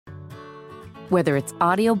Whether it's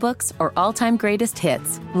audiobooks or all-time greatest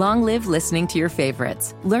hits, long live listening to your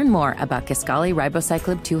favorites. Learn more about Kisqali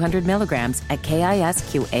Ribociclib 200 milligrams at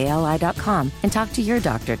KISQALI.com and talk to your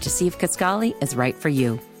doctor to see if Kisqali is right for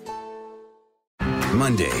you.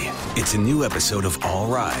 Monday, it's a new episode of All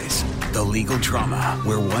Rise, the legal drama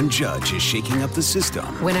where one judge is shaking up the system.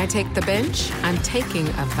 When I take the bench, I'm taking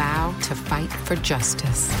a vow to fight for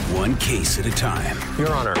justice. One case at a time.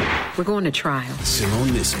 Your Honor. We're going to trial. Simone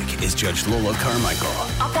Missick is Judge Lola Carmichael.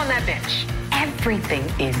 Up on that bench. Everything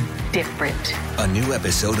is different. A new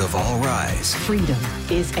episode of All Rise. Freedom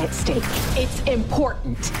is at stake. It's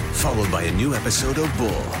important. Followed by a new episode of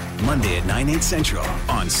Bull. Monday at 9/8 Central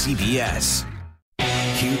on CBS.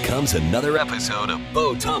 Here comes another episode of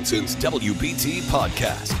Bo Thompson's WBT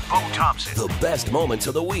podcast. Bo Thompson. The best moments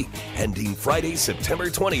of the week, ending Friday, September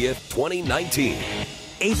 20th, 2019.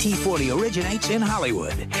 AT40 originates in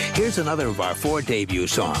Hollywood. Here's another of our 4 debut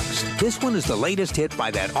songs. This one is the latest hit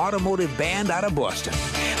by that automotive band out of Boston.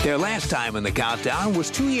 Their last time in the countdown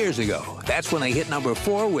was 2 years ago. That's when they hit number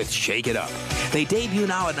 4 with Shake It Up. They debut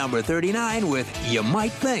now at number 39 with You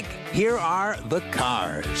Might Think. Here are The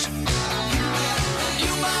Cars.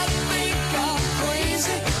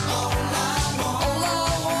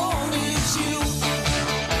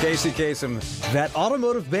 Casey Kasem, that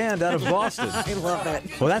automotive band out of Boston. I love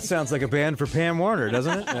it. Well, that sounds like a band for Pam Warner,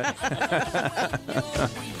 doesn't it?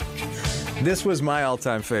 This was my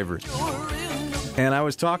all-time favorite. And I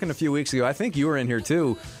was talking a few weeks ago, I think you were in here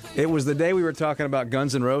too. It was the day we were talking about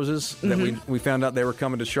Guns N' Roses that we found out they were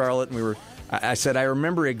coming to Charlotte, and I said, I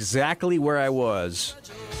remember exactly where I was.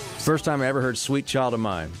 First time I ever heard Sweet Child of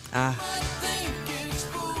Mine.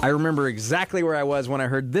 I remember exactly where I was when I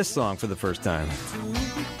heard this song for the first time.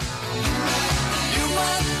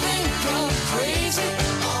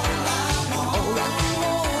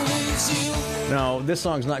 No, this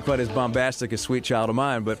song's not quite as bombastic as Sweet Child of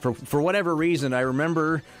Mine, but for whatever reason, I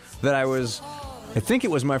remember that I think it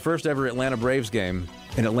was my first ever Atlanta Braves game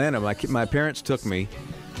in Atlanta. My parents took me,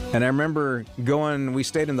 and I remember going, we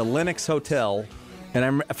stayed in the Lenox Hotel,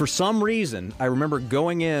 and for some reason, I remember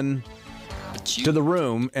going in to the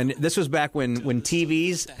room, and this was back when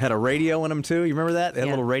TVs had a radio in them too. You remember that? They had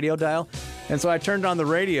a little radio dial. And so I turned on the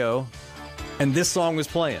radio, and this song was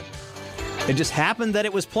playing. It just happened that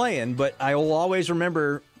it was playing, but I will always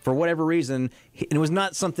remember, for whatever reason, it was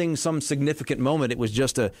not some significant moment. It was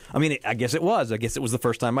just I guess it was. I guess it was the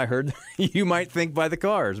first time I heard You Might Think by the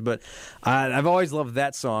Cars. But I've always loved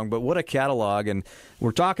that song, but what a catalog. And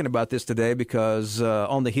we're talking about this today because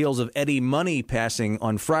on the heels of Eddie Money passing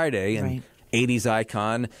on Friday, and 80s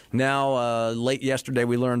icon. Now, late yesterday,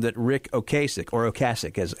 we learned that Rick Ocasek, or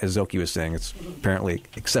Ocasek, as Zoki was saying, it's apparently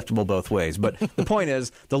acceptable both ways. But the point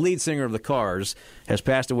is, the lead singer of the Cars has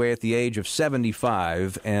passed away at the age of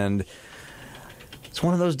 75, and it's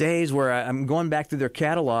one of those days where I'm going back through their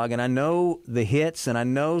catalog, and I know the hits, and I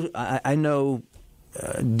know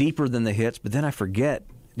deeper than the hits, but then I forget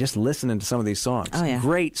just listening to some of these songs. Oh, yeah.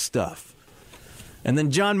 Great stuff. And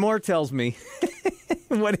then John Moore tells me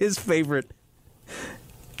what his favorite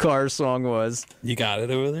Cars song was. You got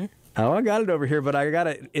it over there? Oh, I got it over here, but I got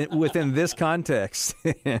it within this context.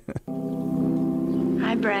 Hi,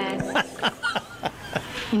 Brad.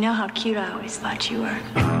 You know how cute I always thought you were.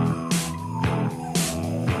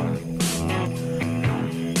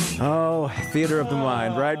 Oh, theater of the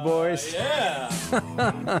mind, right, boys? Yeah.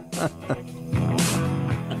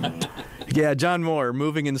 Yeah, John Moore,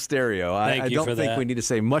 Moving in Stereo. I don't think we need to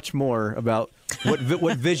say much more about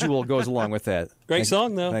what visual goes along with that. Great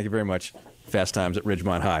song, though. Thank you very much. Fast Times at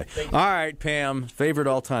Ridgemont High. All right, Pam, favorite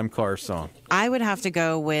all-time car song? I would have to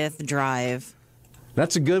go with Drive.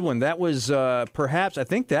 That's a good one. That was perhaps, I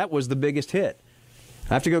think that was the biggest hit.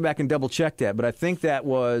 I have to go back and double-check that, but I think that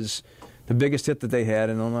was the biggest hit that they had,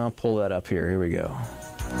 and I'll pull that up here. Here we go.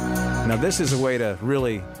 Now, this is a way to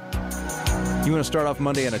really... You want to start off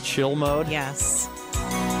Monday in a chill mode? Yes.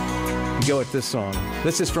 Go with this song.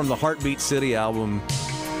 This is from the Heartbeat City album.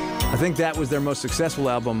 I think that was their most successful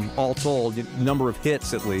album, all told, number of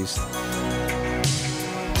hits at least.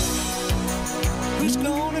 Who's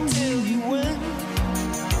gonna tell you when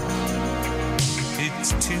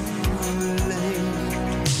it's too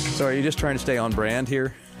late? So are you just trying to stay on brand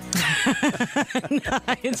here? No,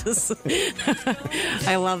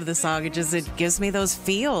 I love the song. It gives me those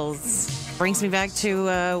feels. Brings me back to,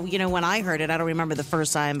 when I heard it. I don't remember the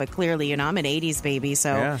first time, but clearly, I'm an 80s baby,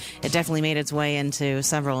 so It definitely made its way into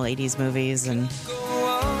several 80s movies, and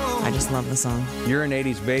I just love the song. You're an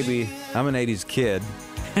 80s baby. I'm an 80s kid.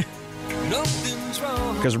 Nothing's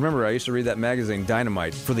wrong. Because remember, I used to read that magazine,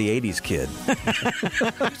 Dynamite, for the 80s kid.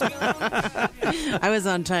 I was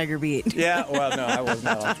on Tiger Beat. Yeah, well, no, I was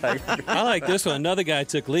not on Tiger Beat. I like this one. Another guy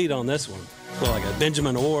took lead on this one. Well, like a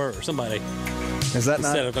Benjamin Orr or somebody. Is that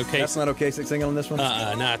Instead not? Of okay. That's not Ocasek singing on this one.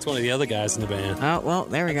 No, it's one of the other guys in the band. Oh well,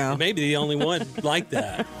 there we go. Maybe the only one like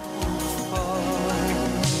that.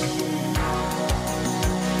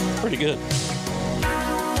 Pretty good.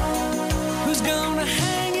 Who's gonna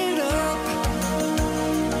hang it up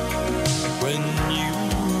when you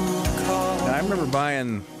call? Now, I remember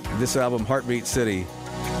buying this album, Heartbeat City.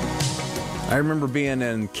 I remember being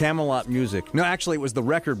in Camelot Music. No, actually, it was the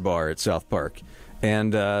Record Bar at South Park.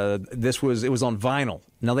 And it was on vinyl.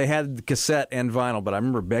 Now, they had cassette and vinyl, but I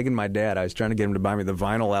remember begging my dad. I was trying to get him to buy me the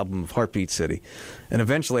vinyl album of Heartbeat City. And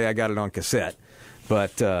eventually, I got it on cassette.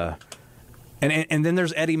 But, and then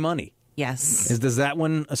there's Eddie Money. Yes. Does that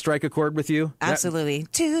one strike a chord with you? Absolutely.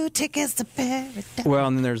 2 tickets to paradise. Well,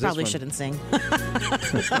 and then there's Probably this one. shouldn't sing.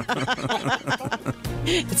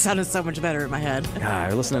 It sounded so much better in my head.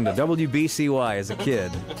 I was listening to WBCY as a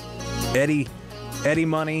kid. Eddie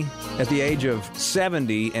Money at the age of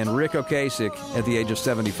 70 and Rick Ocasek at the age of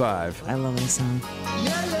 75. I love this song.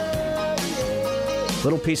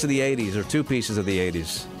 Little piece of the 80s, or two pieces of the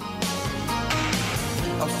 80s.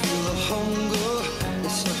 I feel the hunger,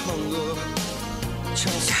 it's a hunger.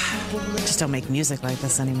 Just don't make music like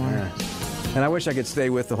this anymore. Yeah. And I wish I could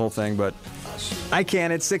stay with the whole thing, but I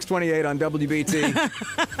can't. It's 6:28 on WBT.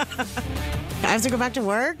 I have to go back to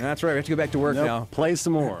work? That's right. We have to go back to work now. Play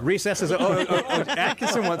some more. Recess is...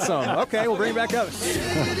 Atkinson wants some. Okay, we'll bring it back up.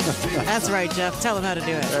 That's right, Jeff. Tell him how to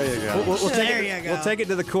do it. There you go. We'll take There it, you go. We'll take it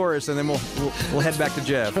to the chorus, and then we'll head back to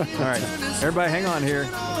Jeff. All right. Everybody hang on here.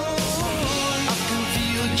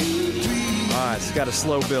 All right, it's got a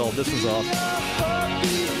slow build. This is off.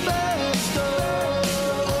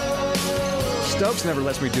 Stokes never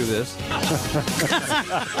lets me do this.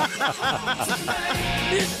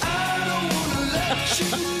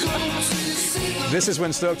 This is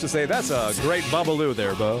when Stokes will say, "That's a great bubaloo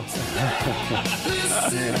there, Bo."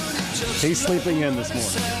 He's sleeping in this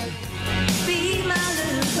morning.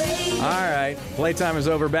 All right, playtime is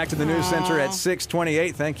over. Back to the news center at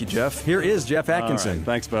 6:28. Thank you, Jeff. Here is Jeff Atkinson. All right,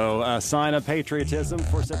 thanks, Bo. Sign of patriotism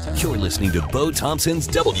for September. You're listening to Bo Thompson's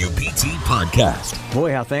WBT podcast.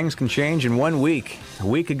 Boy, how things can change in 1 week. A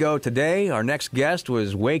week ago today, our next guest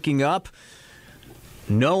was waking up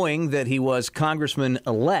knowing that he was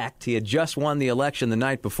Congressman-elect. He had just won the election the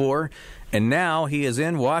night before, and now he is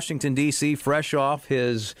in Washington, D.C., fresh off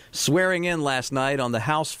his swearing-in last night on the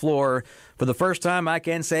House floor. For the first time, I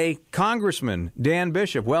can say, Congressman Dan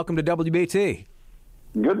Bishop, welcome to WBT.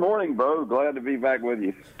 Good morning, Bo. Glad to be back with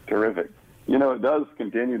you. Terrific. You know, it does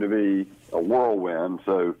continue to be a whirlwind.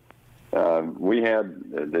 So we had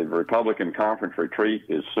the Republican conference retreat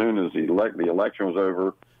as soon as the election was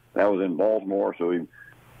over. That was in Baltimore, so we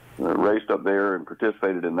raced up there and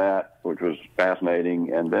participated in that, which was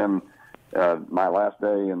fascinating. And then my last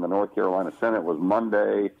day in the North Carolina Senate was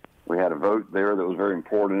Monday. We had a vote there that was very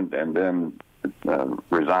important, and then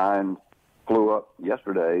resigned, flew up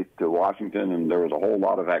yesterday to Washington, and there was a whole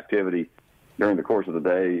lot of activity during the course of the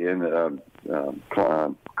day,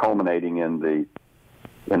 culminating in the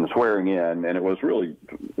swearing in. And it was really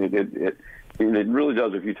it really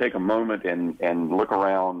does. If you take a moment and look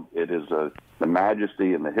around, it is the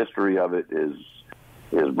majesty and the history of it is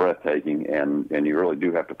breathtaking, and you really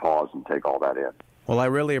do have to pause and take all that in. Well, I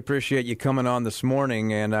really appreciate you coming on this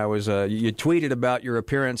morning, and I was you tweeted about your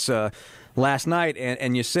appearance last night,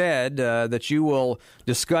 and you said that you will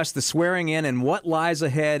discuss the swearing in and what lies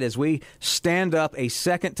ahead as we stand up a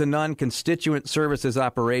second-to-none constituent services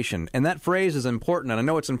operation. And that phrase is important, and I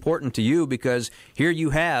know it's important to you because here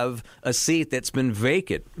you have a seat that's been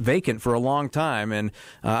vacant for a long time, and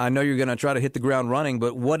I know you're going to try to hit the ground running,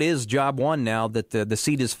 but what is job one now that the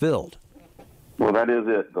seat is filled? Well, that is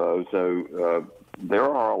it, though. So there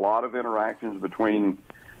are a lot of interactions between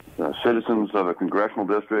citizens of a congressional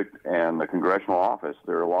district and the congressional office.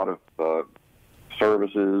 There are a lot of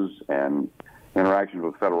services and interactions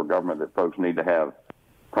with federal government that folks need to have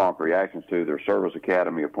prompt reactions to. There are service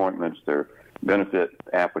academy appointments, there are benefit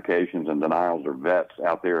applications and denials or vets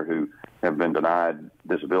out there who have been denied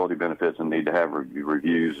disability benefits and need to have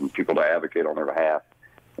reviews and people to advocate on their behalf.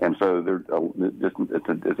 And so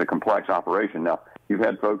it's a complex operation. Now, you've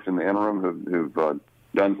had folks in the interim who've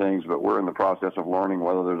done things, but we're in the process of learning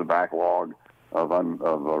whether there's a backlog of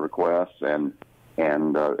requests and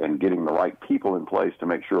getting the right people in place to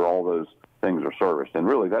make sure all those things are serviced. And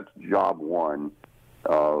really, that's job one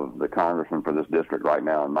of the congressman for this district right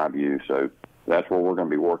now, in my view. So that's what we're going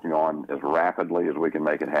to be working on as rapidly as we can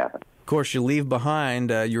make it happen. course, you leave behind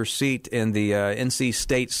your seat in the NC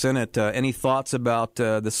State Senate. Any thoughts about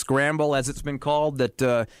the scramble, as it's been called,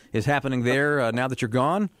 that is happening there now that you're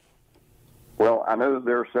gone? Well, I know that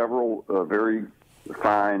there are several very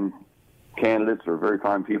fine candidates or very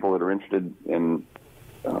fine people that are interested in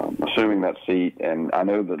assuming that seat, and I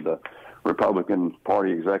know that the Republican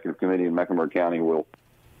Party Executive Committee in Mecklenburg County will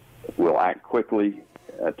act quickly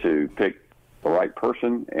to pick the right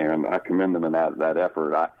person, and I commend them in that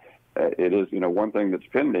effort. It is, one thing that's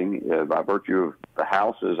pending by virtue of the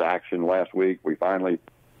House's action last week.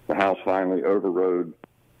 The House finally overrode.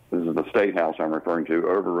 This is the State House I'm referring to.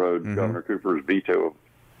 Overrode Governor Cooper's veto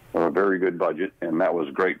of a very good budget, and that was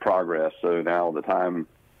great progress. So now the time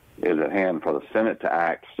is at hand for the Senate to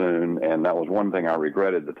act soon, and that was one thing I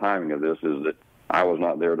regretted the timing of this, is that I was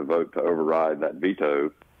not there to vote to override that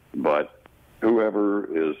veto, but whoever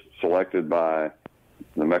is selected by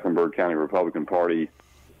the Mecklenburg County Republican Party,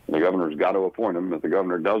 the governor's got to appoint them. If the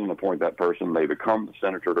governor doesn't appoint that person, they become the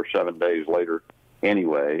senator 7 days later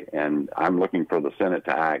anyway, and I'm looking for the Senate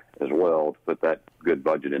to act as well to put that good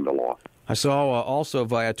budget into law. I saw also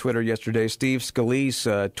via Twitter yesterday Steve Scalise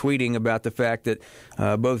tweeting about the fact that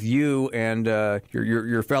both you and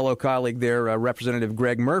your fellow colleague there, Representative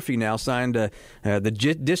Greg Murphy, now signed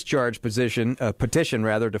the discharge petition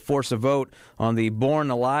to force a vote on the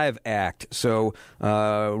Born Alive Act. So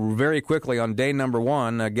very quickly on day number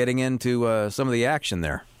one, getting into some of the action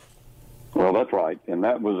there. Well, that's right, and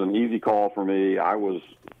that was an easy call for me. I was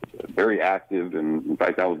very active, and in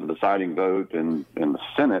fact, that was the deciding vote in the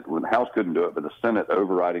Senate. When the House couldn't do it, but the Senate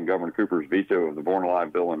overriding Governor Cooper's veto of the Born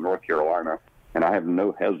Alive bill in North Carolina. And I have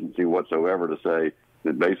no hesitancy whatsoever to say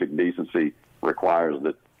that basic decency requires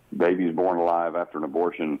that babies born alive after an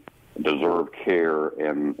abortion deserve care,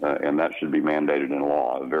 and that should be mandated in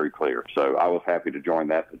law. Very clear. So I was happy to join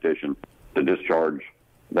that petition to discharge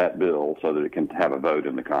that bill so that it can have a vote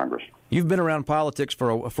in the Congress. You've been around politics for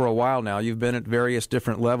a while now. You've been at various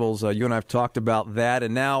different levels. You and I have talked about that,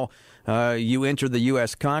 and now you entered the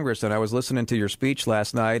U.S. Congress, and I was listening to your speech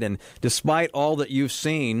last night, and despite all that you've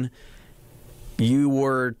seen, you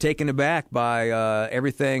were taken aback by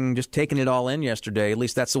everything, just taking it all in yesterday. At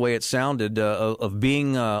least that's the way it sounded, of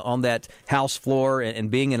being on that House floor and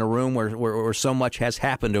being in a room where so much has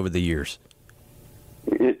happened over the years.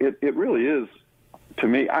 It really is. To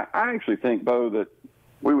me, I actually think, Bo, that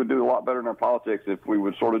we would do a lot better in our politics if we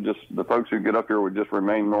would sort of just, the folks who get up here would just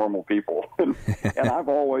remain normal people. And I've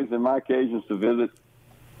always, in my occasions to visit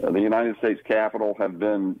the United States Capitol, have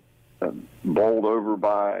been bowled over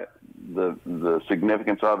by the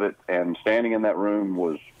significance of it, and standing in that room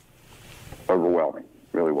was overwhelming,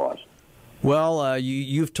 really was. Well,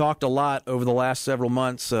 you've talked a lot over the last several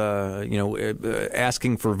months,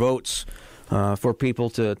 asking for votes for people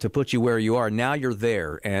to put you where you are. Now you're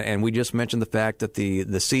there, and we just mentioned the fact that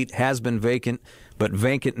the seat has been vacant, but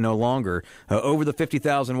vacant no longer. Over the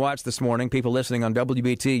 50,000 watts this morning, people listening on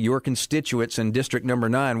WBT, your constituents in District Number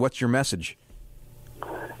 9, what's your message?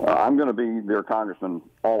 I'm going to be their congressman,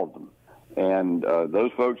 all of them. And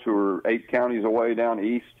those folks who are 8 counties away down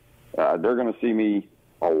east, they're going to see me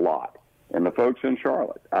a lot. And the folks in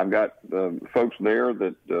Charlotte, I've got folks there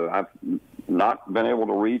that I've not been able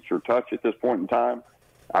to reach or touch at this point in time.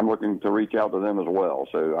 I'm looking to reach out to them as well.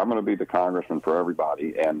 So I'm going to be the congressman for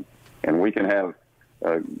everybody, and we can have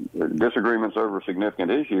disagreements over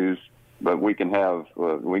significant issues, but we can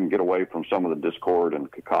get away from some of the discord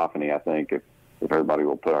and cacophony, I think, if everybody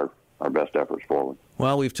will put our best efforts forward.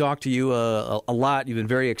 Well, we've talked to you a lot. You've been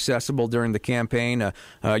very accessible during the campaign.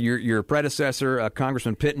 Your predecessor,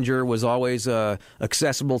 Congressman Pittenger, was always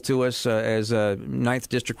accessible to us as a 9th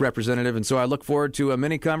District representative, and so I look forward to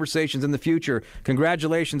many conversations in the future.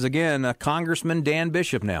 Congratulations again, Congressman Dan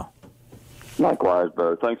Bishop now. Likewise,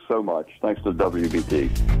 Bo. Thanks so much. Thanks to WBT.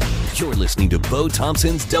 You're listening to Bo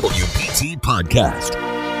Thompson's WBT Podcast.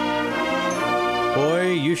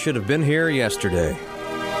 Boy, you should have been here yesterday.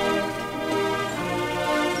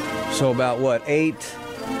 So about,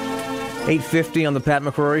 8:50 on the Pat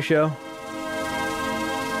McCrory Show?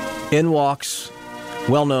 In walks,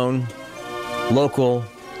 well-known, local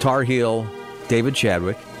Tar Heel David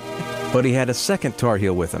Chadwick, but he had a second Tar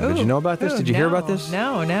Heel with him. Did you know about this? Did you hear about this?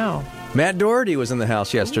 No. Matt Doherty was in the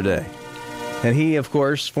house yesterday. And he, of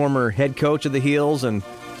course, former head coach of the Heels and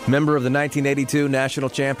member of the 1982 National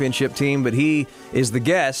Championship team, but he is the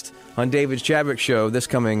guest on David Chadwick's show this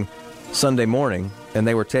coming Sunday morning, and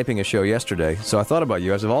they were taping a show yesterday. So I thought about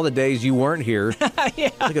you. As of all the days you weren't here, yeah.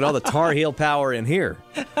 Look at all the Tar Heel power in here.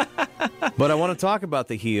 But I want to talk about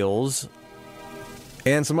the Heels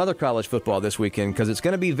and some other college football this weekend because it's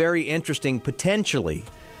going to be very interesting potentially.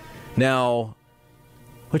 Now,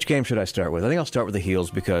 Which game should I start with? I think I'll start with the heels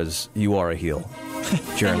because you are a heel.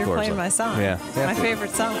 And you're playing my song. Yeah. My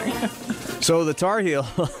favorite song. So the Tar Heel,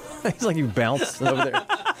 it's like you bounced over there.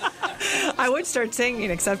 I would start singing,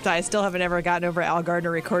 except I still haven't ever gotten over Al Gardner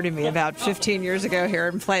recording me about 15 years ago here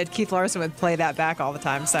and Keith Larson would play that back all the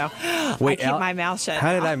time. So I keep my mouth shut.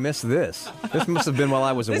 How did I miss this? This must have been while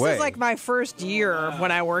I was away. This is like my first year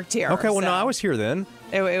when I worked here. Okay, well, no, I was here then.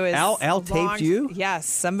 It was Al taped you? Yes,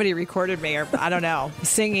 somebody recorded me, or I don't know,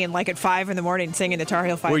 singing like at 5 a.m, singing the Tar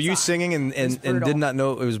Heel fight. Were you song. singing and did not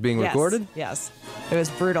know it was being recorded? Yes. It was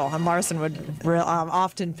brutal, and Larson would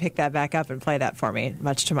often pick that back up and play that for me,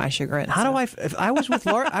 much to my chagrin. If I was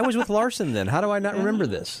with Larson then, how do I not remember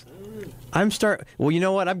this? Well, you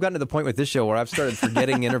know what? I've gotten to the point with this show where I've started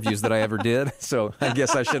forgetting interviews that I ever did, so I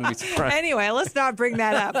guess I shouldn't be surprised. Anyway, let's not bring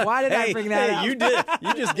that up. Why did I bring that up? You did.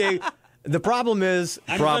 You just gave... The problem is...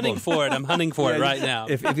 I'm hunting for it right now.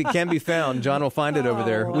 If it can be found, John will find it over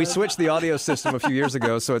there. We switched the audio system a few years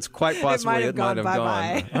ago, so it's quite possible it might have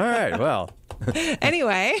gone. All right, well...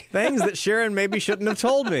 Anyway. Things that Sharon maybe shouldn't have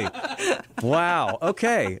told me. Wow.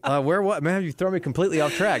 Okay. Man, you throw me completely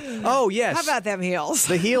off track. Oh, yes. How about them heels?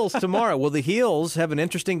 The heels tomorrow. Well, the heels have an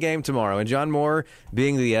interesting game tomorrow. And John Moore,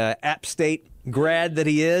 being the App State grad that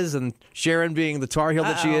he is, and Sharon being the Tar Heel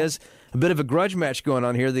that she is, a bit of a grudge match going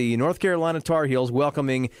on here. The North Carolina Tar Heels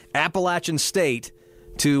welcoming Appalachian State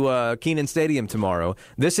to Kenan Stadium tomorrow.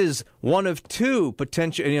 This is one of two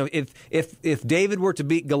potential. If David were to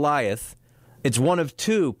beat Goliath, it's one of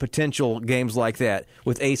two potential games like that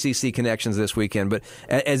with ACC connections this weekend. But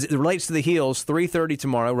as it relates to the Heels, 3:30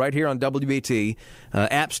 tomorrow, right here on WBT.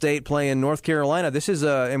 App State playing North Carolina. This is,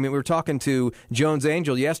 we were talking to Jones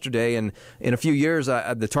Angell yesterday, and in a few years,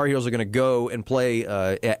 the Tar Heels are going to go and play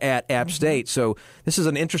at App State. So this is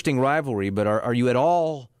an interesting rivalry, but are you at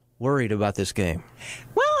all worried about this game?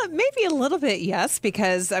 Well, maybe a little bit, yes,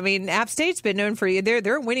 because, App State's been known for,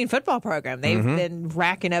 they're a winning football program. They've been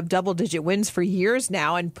racking up double-digit wins for years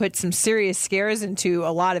now and put some serious scares into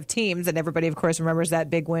a lot of teams, and everybody, of course, remembers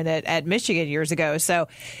that big win at Michigan years ago. So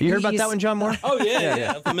you heard about that one, John Moore? Oh,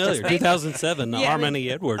 yeah. I'm familiar. 2007,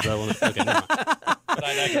 Armani Edwards. Okay, never mind. But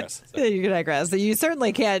I digress. So. You digress. So you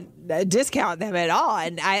certainly can't discount them at all.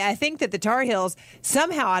 And I think that the Tar Heels,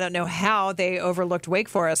 somehow, I don't know how they overlooked Wake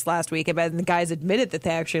Forest last week, but the guys admitted that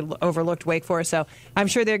they actually overlooked Wake Forest. So I'm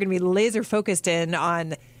sure they're going to be laser focused in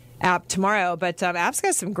on App tomorrow. But App's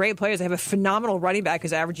got some great players. They have a phenomenal running back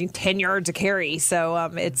who's averaging 10 yards a carry. So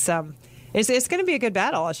it's going to be a good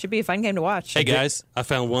battle. It should be a fun game to watch. Hey, guys, I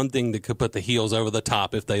found one thing that could put the Heels over the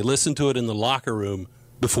top if they listen to it in the locker room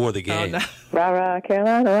before the game. Oh, no. Rah, rah,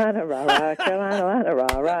 Carolina, rah, rah, Carolina,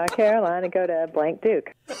 rah, rah, Carolina, go to blank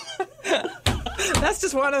Duke. That's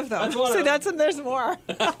just one of them. There's more.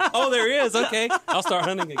 Oh, there is. Okay. I'll start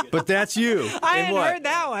hunting again. But that's you. I hadn't heard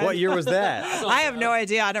that one. What year was that? I have no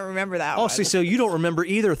idea. I don't remember that one. Oh, see, so you don't remember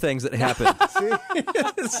either things that happened.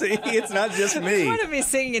 see, it's not just me. It's one of me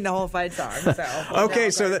singing the whole fight song. So. Okay,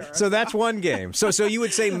 so that's one game. So you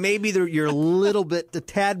would say maybe you're a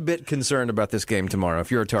tad bit concerned about this game tomorrow if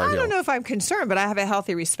you're a Tar Heel. I don't know if I'm concerned, but I have a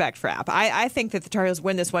healthy respect for App. I think that the Tar Heels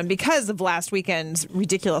win this one because of last weekend's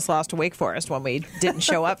ridiculous loss to Wake Forest when we didn't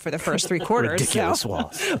show up for the first three quarters. Ridiculous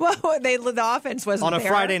loss. Well, the offense wasn't on a there.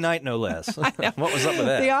 Friday night, no less. What was up with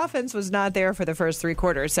that? The offense was not there for the first three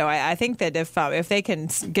quarters. So I think that if they can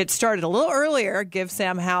get started a little earlier, give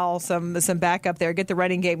Sam Howell some backup there, get the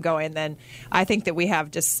running game going, then I think that we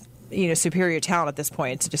have just superior talent at this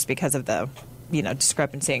point, just because of the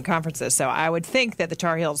discrepancy in conferences. So I would think that the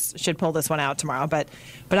Tar Heels should pull this one out tomorrow. But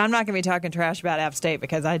I'm not going to be talking trash about App State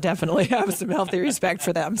because I definitely have some healthy respect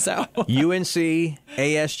for them. So UNC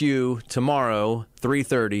ASU tomorrow,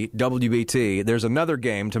 3:30 WBT. There's another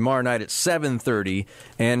game tomorrow night at 7:30.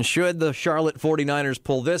 And should the Charlotte 49ers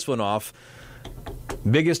pull this one off,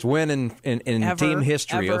 biggest win in team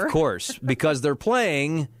history, ever. Of course, because they're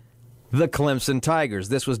playing the Clemson Tigers.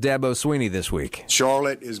 This was Dabo Swinney this week.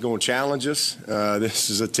 Charlotte is going to challenge us. This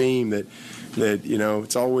is a team that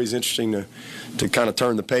it's always interesting to kind of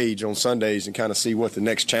turn the page on Sundays and kind of see what the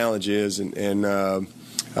next challenge is. And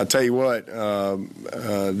I'll tell you what,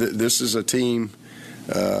 this is a team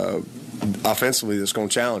offensively that's going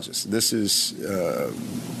to challenge us. This is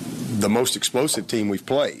the most explosive team we've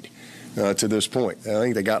played to this point. I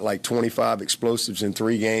think they got like 25 explosives in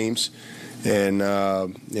 3 games. And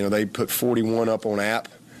they put 41 up on App,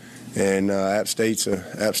 and App State's they're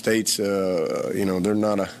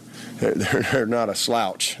not a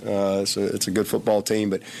slouch. It's a good football team,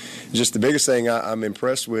 but just the biggest thing I'm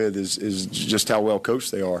impressed with is just how well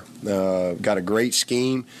coached they are. Got a great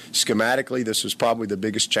scheme. Schematically, this was probably the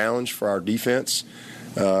biggest challenge for our defense.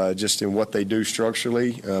 just in what they do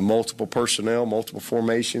structurally. Multiple personnel, multiple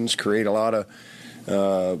formations create a lot of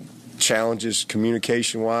challenges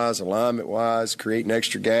communication-wise, alignment-wise, creating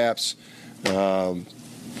extra gaps, play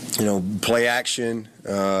action,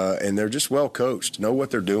 and they're just well coached, know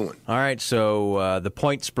what they're doing. All right, so the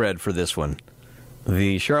point spread for this one.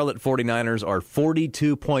 The Charlotte 49ers are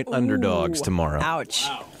 42-point underdogs tomorrow. Ouch.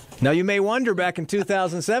 Wow. Now, you may wonder, back in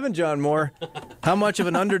 2007, John Moore, how much of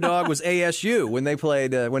an underdog was ASU when they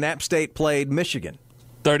played when App State played Michigan?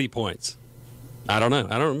 30 points. I don't know.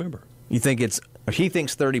 I don't remember. You think he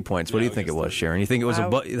thinks 30 points. What do you think it was, Sharon? You think it was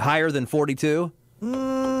higher than 42?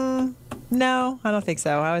 No, I don't think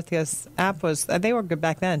so. I would guess App was. They were good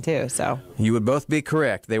back then too. So you would both be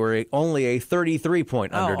correct. They were only a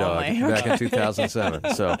 33-point underdog back in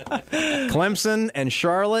 2007. So Clemson and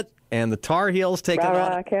Charlotte and the Tar Heels taking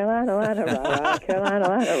on Carolina,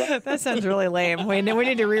 Carolina. That sounds really lame. We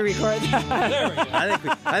need to re-record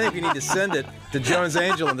that. I think we need to send it to Jones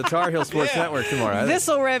Angel and the Tar Heel Sports Network tomorrow. This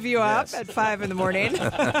will rev you up at 5 in the morning. All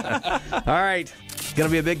right. It's going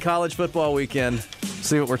to be a big college football weekend.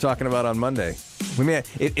 See what we're talking about on Monday. We may,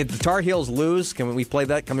 if the Tar Heels lose, can we play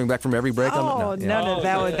that coming back from every break? No,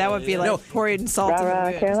 that would be like pouring salt in the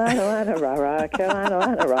wound. Carolina, rah,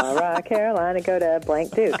 Carolina, rah, Carolina, go to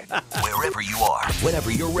blank Duke. Wherever you are, whenever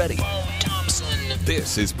you're ready. Bo Thompson.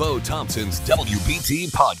 This is Bo Thompson's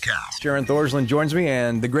WBT Podcast. Sharon Thorsland joins me,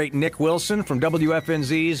 and the great Nick Wilson from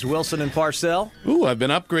WFNZ's Wilson and Parcell. Ooh, I've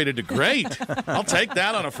been upgraded to great. I'll take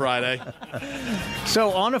that on a Friday.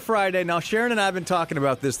 So on a Friday, now Sharon and I have been talking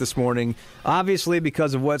about this morning, obviously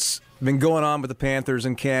because of what's been going on with the Panthers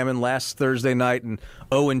and Cam and last Thursday night and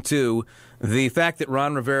 0-2. The fact that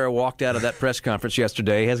Ron Rivera walked out of that press conference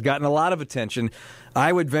yesterday has gotten a lot of attention.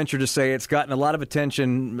 I would venture to say it's gotten a lot of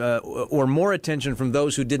attention or more attention from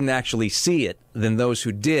those who didn't actually see it than those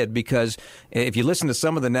who did, because if you listen to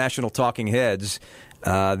some of the national talking heads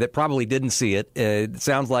that probably didn't see it, it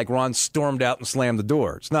sounds like Ron stormed out and slammed the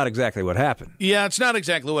door. It's not exactly what happened. Yeah, it's not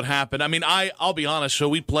exactly what happened. I mean, I'll be honest. So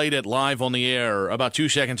we played it live on the air about 2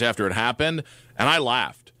 seconds after it happened, and I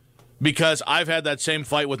laughed. Because I've had that same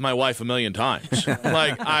fight with my wife a million times.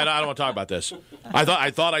 Like, I don't want to talk about this. I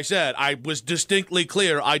thought I said, I was distinctly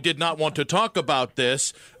clear I did not want to talk about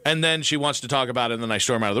this, and then she wants to talk about it, and then I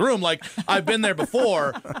storm out of the room. Like, I've been there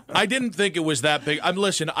before. I didn't think it was that big.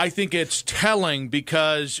 Listen, I think it's telling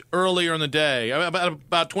because earlier in the day,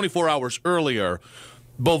 about 24 hours earlier,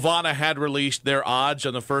 Bovada had released their odds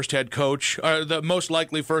on the first head coach, or the most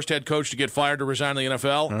likely first head coach to get fired or resign in the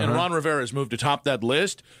NFL, and Ron Rivera has moved atop that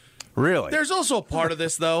list. Really? There's also a part of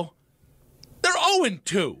this, though. They're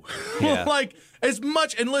 0-2. Yeah. Like, as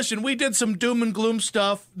much, and listen, we did some doom and gloom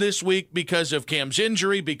stuff this week because of Cam's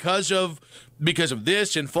injury, because of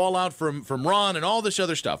this and fallout from Ron and all this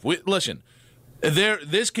other stuff. Listen,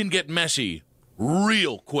 this can get messy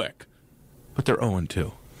real quick, but they're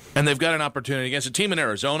 0-2. And they've got an opportunity against a team in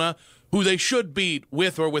Arizona who they should beat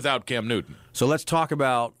with or without Cam Newton. So let's talk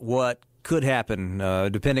about what could happen,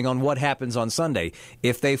 depending on what happens on Sunday.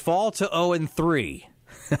 If they fall to 0-3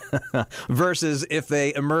 versus if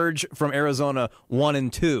they emerge from Arizona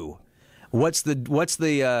 1-2, what's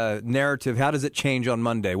the narrative? How does it change on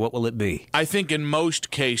Monday? What will it be? I think in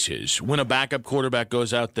most cases, when a backup quarterback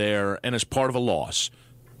goes out there and is part of a loss,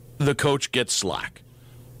 the coach gets slack.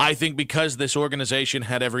 I think because this organization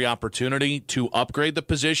had every opportunity to upgrade the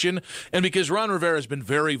position, and because Ron Rivera has been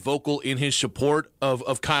very vocal in his support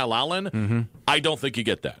of Kyle Allen, I don't think you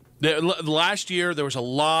get that. Last year, there was a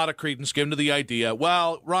lot of credence given to the idea,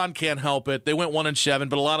 well, Ron can't help it. They went 1-7,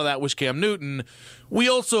 but a lot of that was Cam Newton. We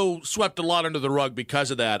also swept a lot under the rug because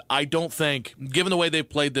of that. I don't think, given the way they've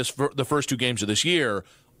played the first 2 games of this year,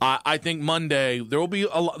 I think Monday there will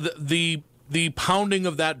be the pounding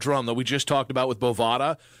of that drum that we just talked about with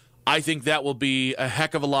Bovada. I think that will be a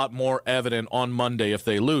heck of a lot more evident on Monday if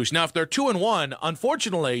they lose. Now, if they're 2-1,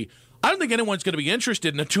 unfortunately, I don't think anyone's going to be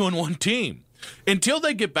interested in a 2-1 team. Until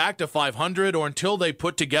they get back to 500 or until they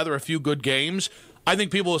put together a few good games, I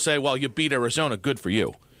think people will say, well, you beat Arizona, good for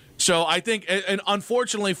you. So I think, and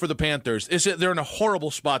unfortunately for the Panthers, they're in a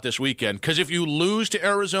horrible spot this weekend because if you lose to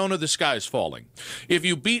Arizona, the sky is falling. If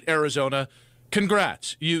you beat Arizona,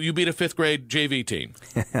 congrats. You beat a 5th grade JV team.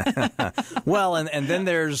 Well, and then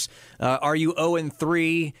there's, are you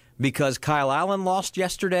 0-3 because Kyle Allen lost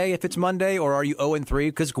yesterday if it's Monday, or are you 0-3?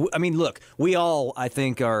 Because, I mean, look, we all, I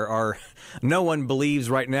think, are no one believes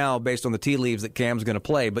right now, based on the tea leaves, that Cam's going to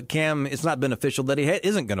play. But Cam, it's not been official that he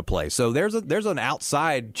isn't going to play. So there's an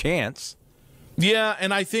outside chance. Yeah,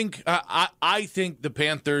 and I think I think the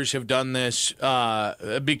Panthers have done this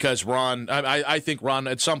because Ron. I think Ron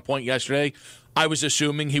at some point yesterday, I was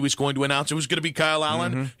assuming he was going to announce it was going to be Kyle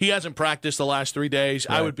Allen. Mm-hmm. He hasn't practiced the last 3 days.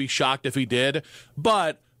 Right. I would be shocked if he did.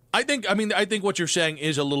 But I think what you're saying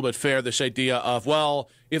is a little bit fair, this idea of, well,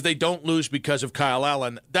 if they don't lose because of Kyle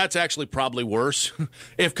Allen, that's actually probably worse.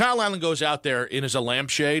 If Kyle Allen goes out there and is a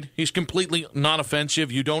lampshade, he's completely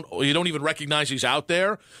non-offensive, you don't even recognize he's out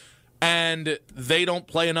there, and they don't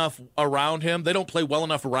play enough around him, they don't play well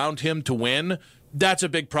enough around him to win, that's a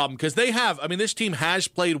big problem because this team has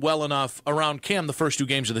played well enough around Cam the first 2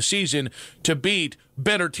 games of the season to beat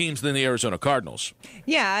better teams than the Arizona Cardinals.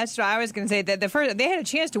 Yeah, that's what I was going to say. That they had a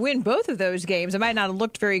chance to win both of those games. It might not have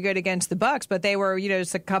looked very good against the Bucs, but they were,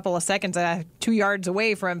 just a couple of seconds, 2 yards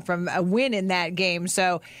away from a win in that game.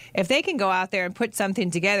 So if they can go out there and put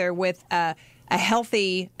something together with a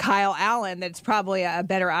healthy Kyle Allen, that's probably a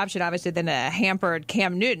better option, obviously, than a hampered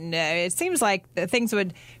Cam Newton. It seems like things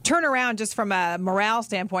would turn around just from a morale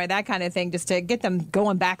standpoint, that kind of thing, just to get them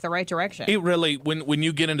going back the right direction. It really, when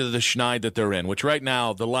you get into the schneid that they're in, which right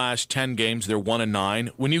now, the last 10 games, they're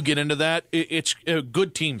 1-9. When you get into that, it's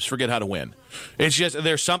good teams forget how to win. It's just,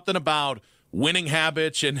 there's something about winning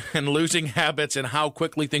habits and losing habits and how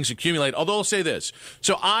quickly things accumulate. Although I'll say this.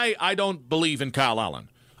 So I don't believe in Kyle Allen.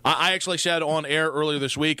 I actually said on air earlier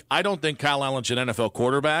this week, I don't think Kyle Allen's an NFL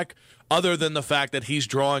quarterback, other than the fact that he's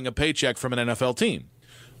drawing a paycheck from an NFL team.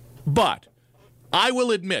 But I will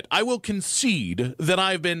admit, I will concede that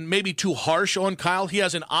I've been maybe too harsh on Kyle. He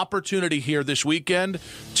has an opportunity here this weekend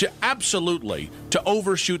to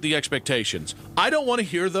overshoot the expectations. I don't want to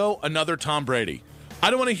hear, though, another Tom Brady. I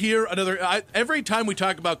don't want to hear another. Every time we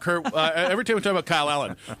talk about Kyle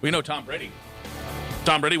Allen, we know Tom Brady.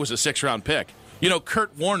 Tom Brady was a 6th-round pick.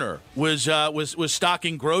 Kurt Warner was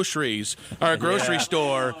stocking groceries or a grocery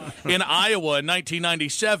store in Iowa in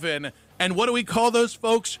 1997. And what do we call those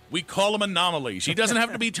folks? We call them anomalies. He doesn't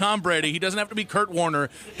have to be Tom Brady. He doesn't have to be Kurt Warner.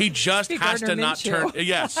 He just has to not turn.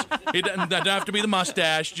 Yes, he doesn't have to be the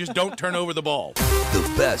mustache. Just don't turn over the ball.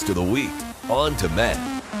 The best of the week on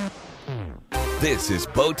demand. This is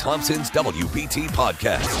Bo Thompson's WBT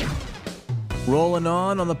podcast. Rolling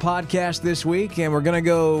on the podcast this week, and we're going to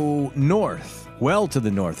go north. Well, to the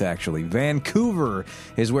north, actually. Vancouver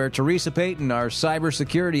is where Teresa Payton, our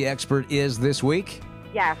cybersecurity expert, is this week.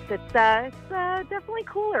 Yes, it's definitely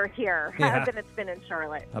cooler here than it's been in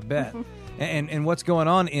Charlotte. I bet. And what's going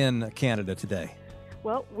on in Canada today?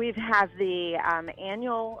 Well, we've had the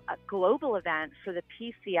annual global event for the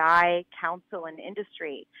PCI Council and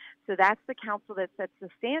Industry. So that's the council that sets the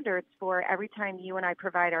standards for every time you and I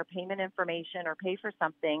provide our payment information or pay for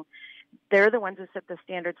something. They're the ones who set the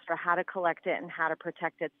standards for how to collect it and how to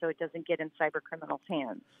protect it so it doesn't get in cyber criminals'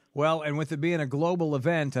 hands. Well, and with it being a global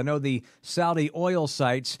event, I know the Saudi oil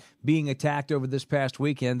sites being attacked over this past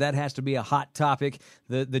weekend, that has to be a hot topic.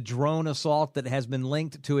 The drone assault that has been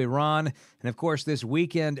linked to Iran. And, of course, this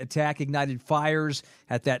weekend attack ignited fires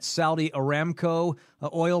at that Saudi Aramco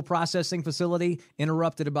oil processing facility,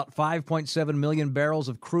 interrupted about 5.7 million barrels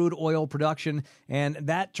of crude oil production. And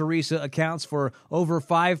that, Teresa, accounts for over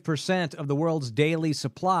 5% of the world's daily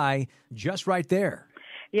supply just right there.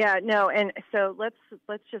 Yeah, no, and so let's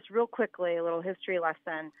just real quickly, a little history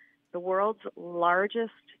lesson. The world's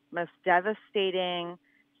largest, most devastating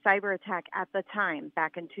cyber attack at the time,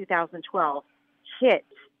 back in 2012, hit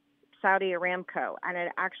Saudi Aramco, and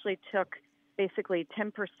it actually took basically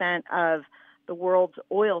 10% of the world's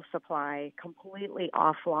oil supply completely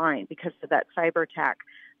offline because of that cyber attack.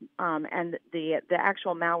 And the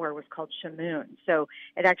actual malware was called Shamoon. So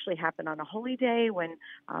it actually happened on a holy day when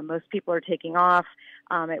most people are taking off.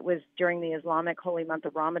 It was during the Islamic holy month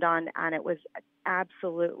of Ramadan, and it was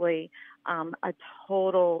absolutely a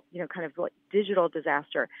total, kind of like digital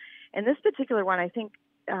disaster. And this particular one, I think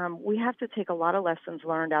we have to take a lot of lessons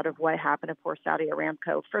learned out of what happened to poor Saudi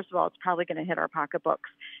Aramco. First of all, it's probably going to hit our pocketbooks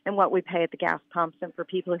and what we pay at the gas pumps, and for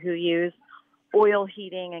people who use oil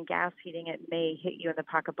heating and gas heating, it may hit you in the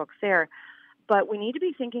pocketbooks there. But we need to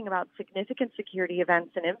be thinking about significant security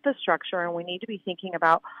events and infrastructure, and we need to be thinking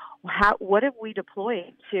about what have we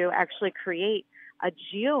deployed to actually create a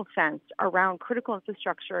geofence around critical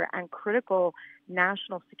infrastructure and critical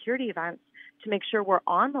national security events to make sure we're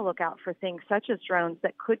on the lookout for things such as drones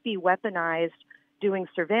that could be weaponized doing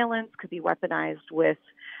surveillance, could be weaponized with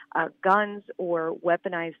guns, or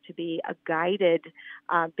weaponized to be a guided,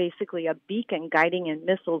 basically a beacon guiding in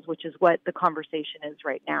missiles, which is what the conversation is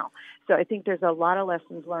right now. So I think there's a lot of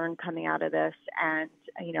lessons learned coming out of this, and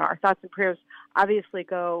our thoughts and prayers obviously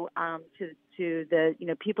go to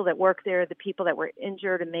the people that work there, the people that were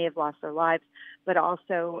injured and may have lost their lives, but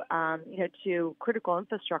also to critical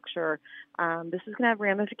infrastructure. This is going to have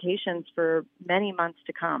ramifications for many months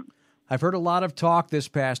to come. I've heard a lot of talk this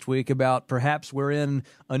past week about perhaps we're in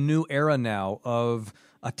a new era now of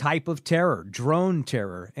a type of terror, drone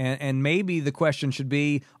terror. And maybe the question should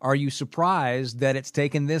be, are you surprised that it's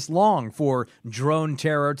taken this long for drone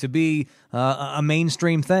terror to be a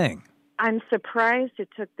mainstream thing? I'm surprised it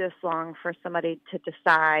took this long for somebody to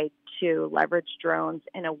decide to leverage drones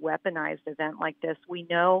in a weaponized event like this. We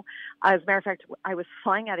know, as a matter of fact, I was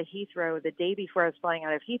flying out of Heathrow the day before I was flying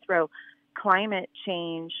out of Heathrow. Climate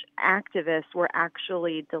change activists were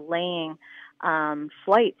actually delaying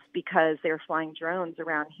flights because they were flying drones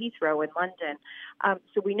around Heathrow in London.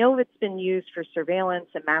 So we know it's been used for surveillance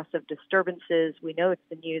and massive disturbances. We know it's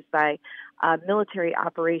been used by military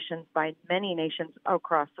operations by many nations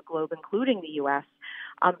across the globe, including the U.S.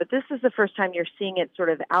 But this is the first time you're seeing it sort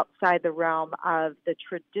of outside the realm of the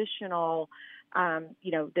traditional,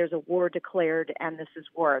 there's a war declared and this is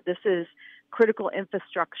war. This is critical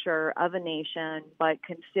infrastructure of a nation, but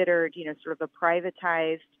considered, sort of a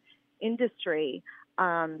privatized industry.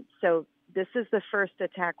 So this is the first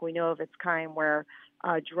attack we know of its kind where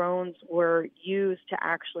drones were used to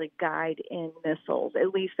actually guide in missiles, at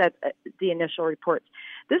least at the initial reports.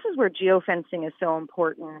 This is where geofencing is so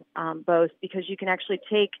important, both because you can actually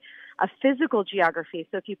take a physical geography.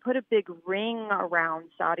 So if you put a big ring around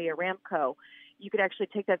Saudi Aramco, you could actually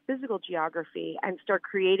take that physical geography and start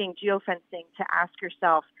creating geofencing to ask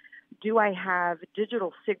yourself, do I have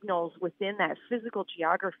digital signals within that physical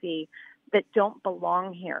geography that don't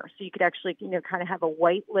belong here? So you could actually, kind of have a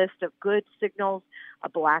white list of good signals, a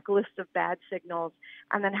black list of bad signals,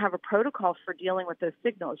 and then have a protocol for dealing with those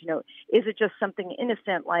signals. Is it just something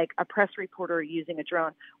innocent like a press reporter using a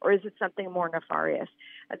drone, or is it something more nefarious?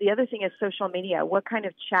 The other thing is social media. What kind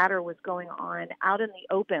of chatter was going on out in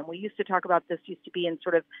the open? We used to talk about this used to be in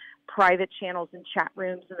sort of private channels and chat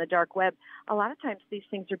rooms in the dark web. A lot of times these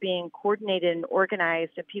things are being coordinated and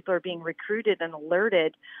organized, and people are being recruited and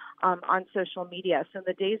alerted on social media. So in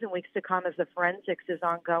the days and weeks to come, as the forensics is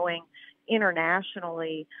ongoing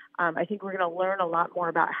internationally, I think we're going to learn a lot more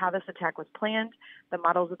about how this attack was planned, the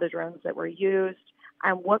models of the drones that were used,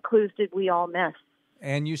 and what clues did we all miss.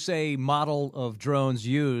 And you say model of drones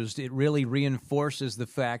used, it really reinforces the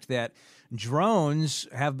fact that drones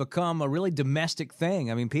have become a really domestic thing.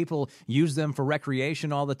 I mean, people use them for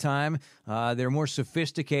recreation all the time. They're more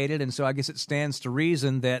sophisticated, and so I guess it stands to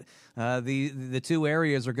reason that the two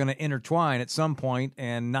areas are going to intertwine at some point,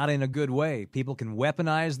 and not in a good way. People can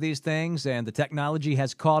weaponize these things, and the technology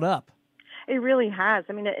has caught up. It really has.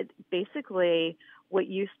 I mean, basically what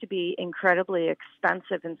used to be incredibly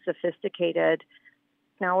expensive and sophisticated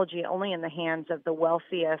technology only in the hands of the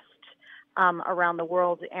wealthiest around the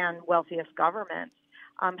world and wealthiest governments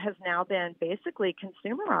has now been basically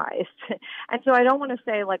consumerized. And so I don't want to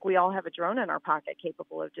say like we all have a drone in our pocket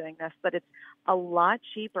capable of doing this, but it's a lot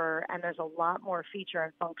cheaper and there's a lot more feature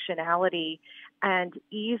and functionality and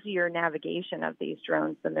easier navigation of these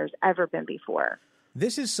drones than there's ever been before.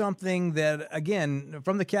 This is something that, again,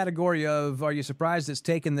 from the category of, are you surprised it's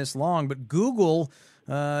taken this long? But Google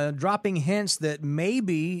dropping hints that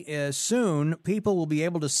maybe soon people will be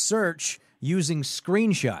able to search using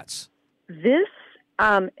screenshots. This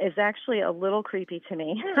is actually a little creepy to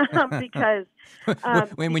me because...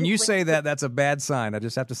 when you say that, that's a bad sign. I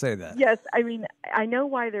just have to say that. Yes, I mean, I know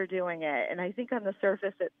why they're doing it, and I think on the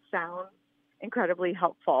surface it sounds incredibly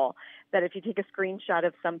helpful that if you take a screenshot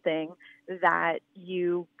of something that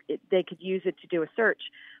they could use it to do a search.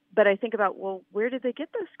 But I think about, well, where did they get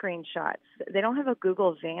those screenshots? They don't have a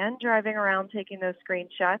Google van driving around taking those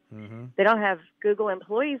screenshots. Mm-hmm. They don't have Google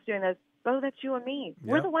employees doing those. Oh, that's you and me.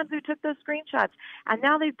 Yep. We're the ones who took those screenshots. And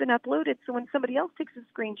now they've been uploaded. So when somebody else takes a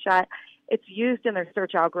screenshot, it's used in their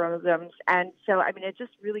search algorithms. And so, I mean, it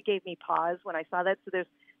just really gave me pause when I saw that. So there's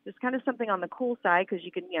kind of something on the cool side because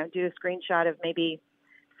you can, do a screenshot of maybe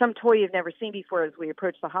some toy you've never seen before as we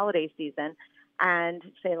approach the holiday season and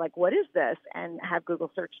say, like, what is this? And have Google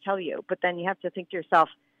search tell you. But then you have to think to yourself,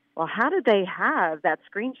 well, how did they have that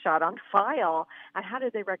screenshot on file? And how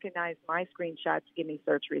did they recognize my screenshot to give me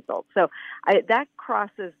search results? So that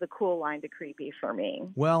crosses the cool line to creepy for me.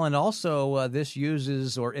 Well, and also this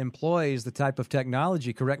uses or employs the type of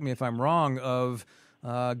technology, correct me if I'm wrong, of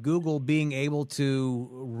Google being able to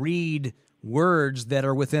read words that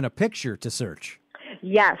are within a picture to search.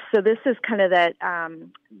 Yes. So this is kind of that,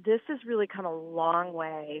 this has really come a long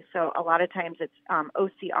way. So a lot of times it's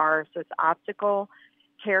OCR, so it's optical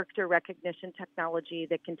character recognition technology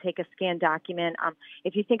that can take a scanned document.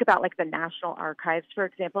 If you think about like the National Archives, for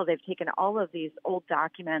example, they've taken all of these old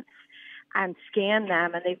documents and scanned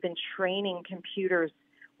them, and they've been training computers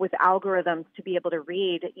with algorithms to be able to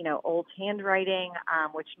read, old handwriting,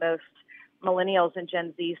 which most millennials and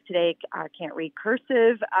Gen Zs today can't read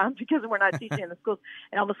cursive because we're not teaching in the schools.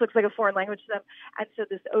 It almost looks like a foreign language to them. And so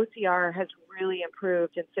this OCR has really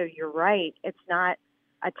improved. And so you're right. It's not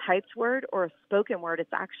a typed word or a spoken word.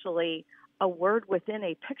 It's actually a word within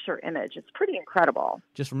a picture image. It's pretty incredible.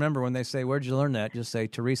 Just remember when they say, "Where'd you learn that?" Just say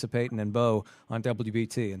Teresa Payton and Bo on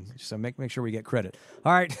WBT, and so make sure we get credit.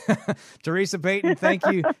 All right, Teresa Payton, thank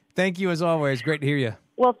you, thank you as always. Great to hear you.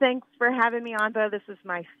 Well, thanks for having me on, Bo. This is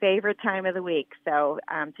my favorite time of the week. So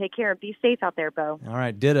take care and be safe out there, Bo. All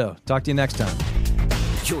right, ditto. Talk to you next time.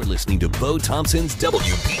 You're listening to Bo Thompson's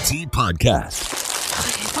WBT podcast.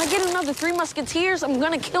 If I get another Three Musketeers, I'm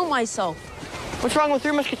gonna kill myself. What's wrong with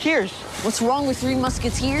Three Musketeers? What's wrong with Three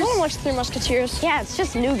Musketeers? No one watched Three Musketeers. Yeah, it's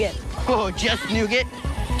just nougat. Oh, just nougat?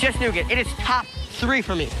 Just nougat. It is top 3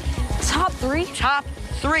 for me. Top 3? Top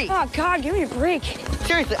 3. Oh, God, give me a break.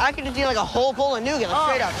 Seriously, I could just eat like a whole bowl of nougat,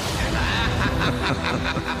 straight up.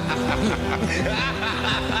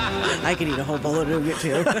 I could eat a whole bowl of nougat,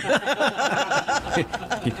 too.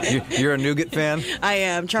 You're a nougat fan? I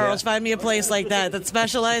am. Charles, find me a place like that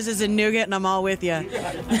specializes in nougat, and I'm all with you.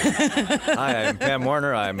 Hi, I'm Pam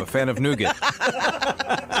Warner. I'm a fan of nougat.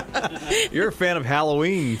 You're a fan of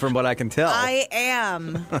Halloween, from what I can tell. I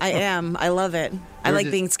am. I love it. I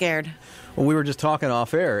like being scared. Well, we were just talking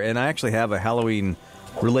off air, and I actually have a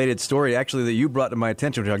Halloween-related story, actually, that you brought to my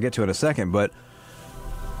attention, which I'll get to in a second, but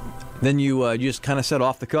then you just kind of said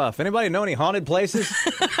off the cuff, "Anybody know any haunted places?"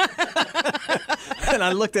 And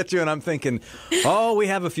I looked at you and I'm thinking, oh, we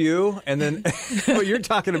have a few. And then well, you're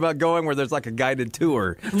talking about going where there's like a guided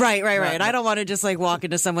tour. Right. I don't want to just like walk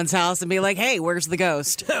into someone's house and be like, "Hey, where's the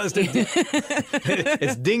ghost?"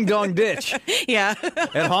 It's Ding Dong Ditch. Yeah.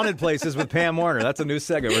 At Haunted Places with Pam Warner. That's a new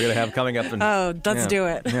segment we're going to have coming up. Let's do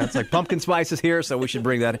it. Yeah, it's like pumpkin spice is here, so we should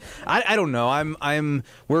bring that. I don't know.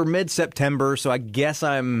 We're mid-September, so I guess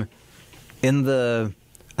I'm in the,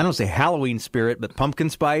 I don't say Halloween spirit, but pumpkin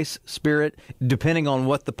spice spirit, depending on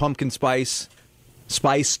what the pumpkin spiced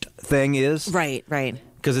thing is. Right.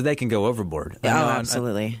 Because they can go overboard. Oh,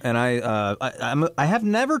 absolutely. I have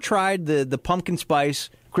never tried the pumpkin spice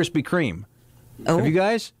Krispy Kreme. Oh. Have you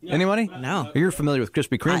guys? Yeah. Anybody? No. You're familiar with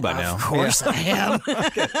Krispy Kreme by now. Of course I am.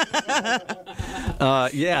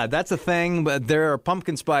 Yeah, that's a thing, but there are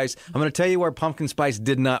pumpkin spice. I'm going to tell you where pumpkin spice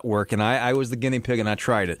did not work, and I was the guinea pig, and I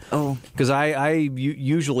tried it. Oh. Because I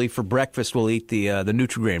usually for breakfast will eat the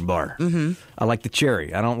Nutri-Grain bar. Mm-hmm. I like the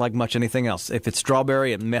cherry. I don't like much anything else. If it's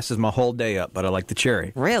strawberry, it messes my whole day up, but I like the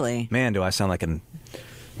cherry. Really? Man, do I sound like an...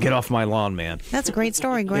 Get off my lawn, man. That's a great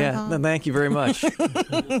story, Grandpa. Yeah, thank you very much.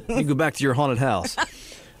 You go back to your haunted house.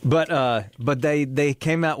 But they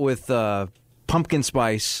came out with pumpkin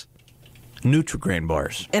spice Nutri-Grain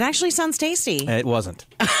bars. It actually sounds tasty. It wasn't.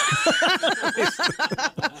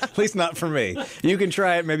 At least not for me. You can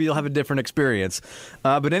try it. Maybe you'll have a different experience.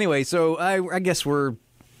 But anyway, so I guess we're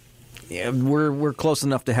close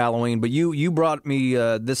enough to Halloween, but you brought me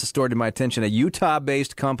this story to my attention. A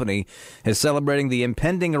Utah-based company is celebrating the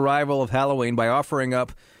impending arrival of Halloween by offering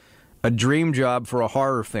up a dream job for a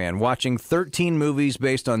horror fan, watching 13 movies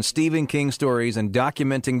based on Stephen King stories and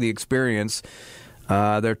documenting the experience.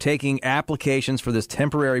 They're taking applications for this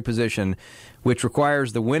temporary position, which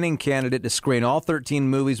requires the winning candidate to screen all 13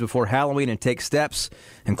 movies before Halloween and take steps,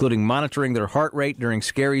 including monitoring their heart rate during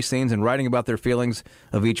scary scenes and writing about their feelings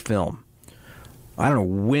of each film. I don't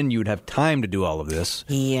know when you'd have time to do all of this.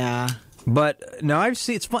 Yeah. But now I've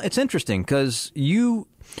seen, it's interesting because you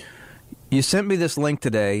sent me this link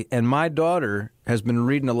today, and my daughter has been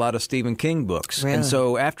reading a lot of Stephen King books. Really? And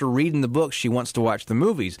so after reading the books, she wants to watch the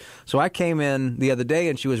movies. So I came in the other day,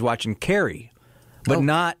 and she was watching Carrie. But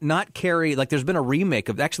not Carrie, like there's been a remake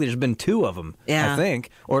of, actually there's been 2 of them, yeah. I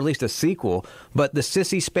think, or at least a sequel. But the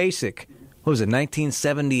Sissy Spacek, what was it,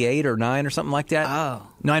 1978 or 9 or something like that? Oh.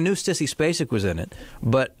 No, I knew Sissy Spacek was in it,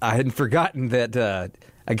 but I hadn't forgotten that,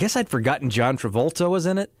 I guess I'd forgotten John Travolta was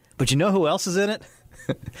in it. But you know who else is in it?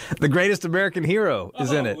 The Greatest American Hero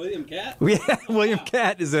is in it. William Catt? Yeah, William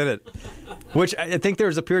Catt is in it. Which I think there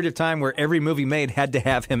was a period of time where every movie made had to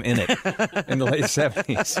have him in it in the late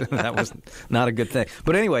 70s. That was not a good thing.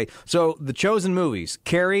 But anyway, so the chosen movies: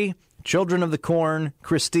 Carrie, Children of the Corn,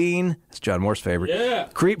 Christine, that's John Moore's favorite, yeah.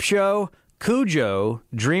 Creepshow, Cujo,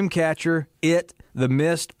 Dreamcatcher, It, The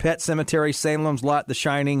Mist, Pet Sematary, Salem's Lot, The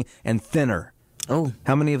Shining, and Thinner. Oh.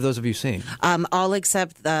 How many of those have you seen? All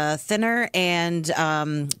except Thinner and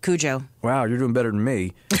Cujo. Wow, you're doing better than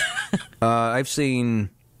me. I've seen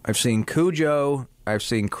Cujo. I've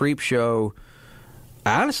seen Creepshow.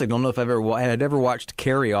 I honestly don't know if I'd ever watched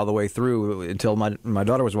Carrie all the way through until my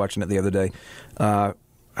daughter was watching it the other day.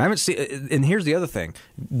 I haven't seen, and here's the other thing.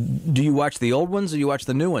 Do you watch the old ones or do you watch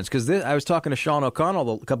the new ones? Because I was talking to Sean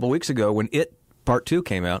O'Connell a couple of weeks ago when It Part 2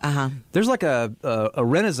 came out. There's like a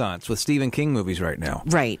renaissance with Stephen King movies right now.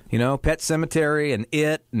 Right. You know, Pet Sematary and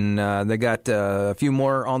It, and they got a few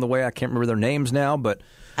more on the way. I can't remember their names now, but...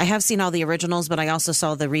 I have seen all the originals, but I also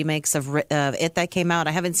saw the remakes of It that came out.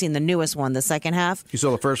 I haven't seen the newest one, the second half. You saw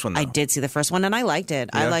the first one, though. I did see the first one, and I liked it.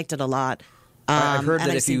 Yeah. I liked it a lot. I've heard and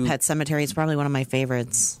that I've seen Pet Sematary. It's probably one of my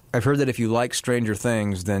favorites. I've heard that if you like Stranger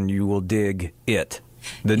Things, then you will dig It,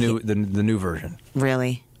 the new version.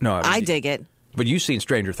 Really? No, I dig it. But you've seen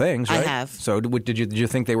Stranger Things, right? I have. So did you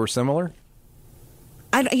think they were similar?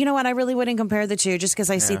 You know what? I really wouldn't compare the two, just because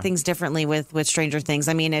I see Yeah. things differently with Stranger Things.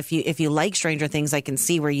 I mean, if you like Stranger Things, I can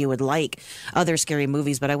see where you would like other scary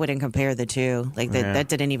movies, but I wouldn't compare the two. Like Yeah. that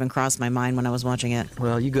didn't even cross my mind when I was watching it.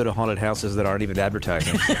 Well, you go to haunted houses that aren't even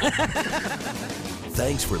advertising.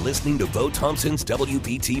 Thanks for listening to Bo Thompson's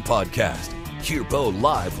WBT podcast. Hear Bo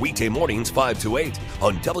live weekday mornings 5 to 8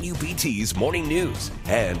 on WBT's Morning News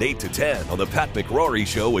and 8 to 10 on the Pat McRory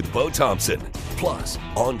Show with Bo Thompson. Plus,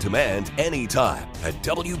 on demand anytime at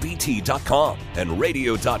WBT.com and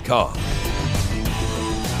radio.com.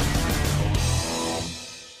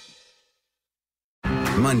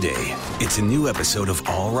 Monday, it's a new episode of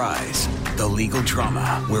All Rise, the legal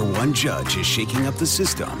drama where one judge is shaking up the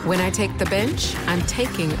system. When I take the bench, I'm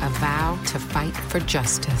taking a vow to fight for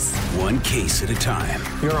justice. One case at a time.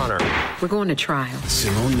 Your Honor. We're going to trial.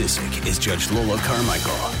 Simone Missick is Judge Lola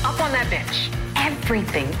Carmichael. Up on that bench,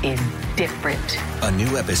 everything is different. A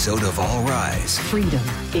new episode of All Rise, Freedom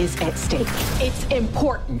is at stake. It's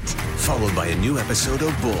important. followed by a new episode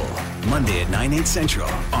of Bull, Monday at 9, 8 central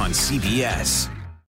on CBS.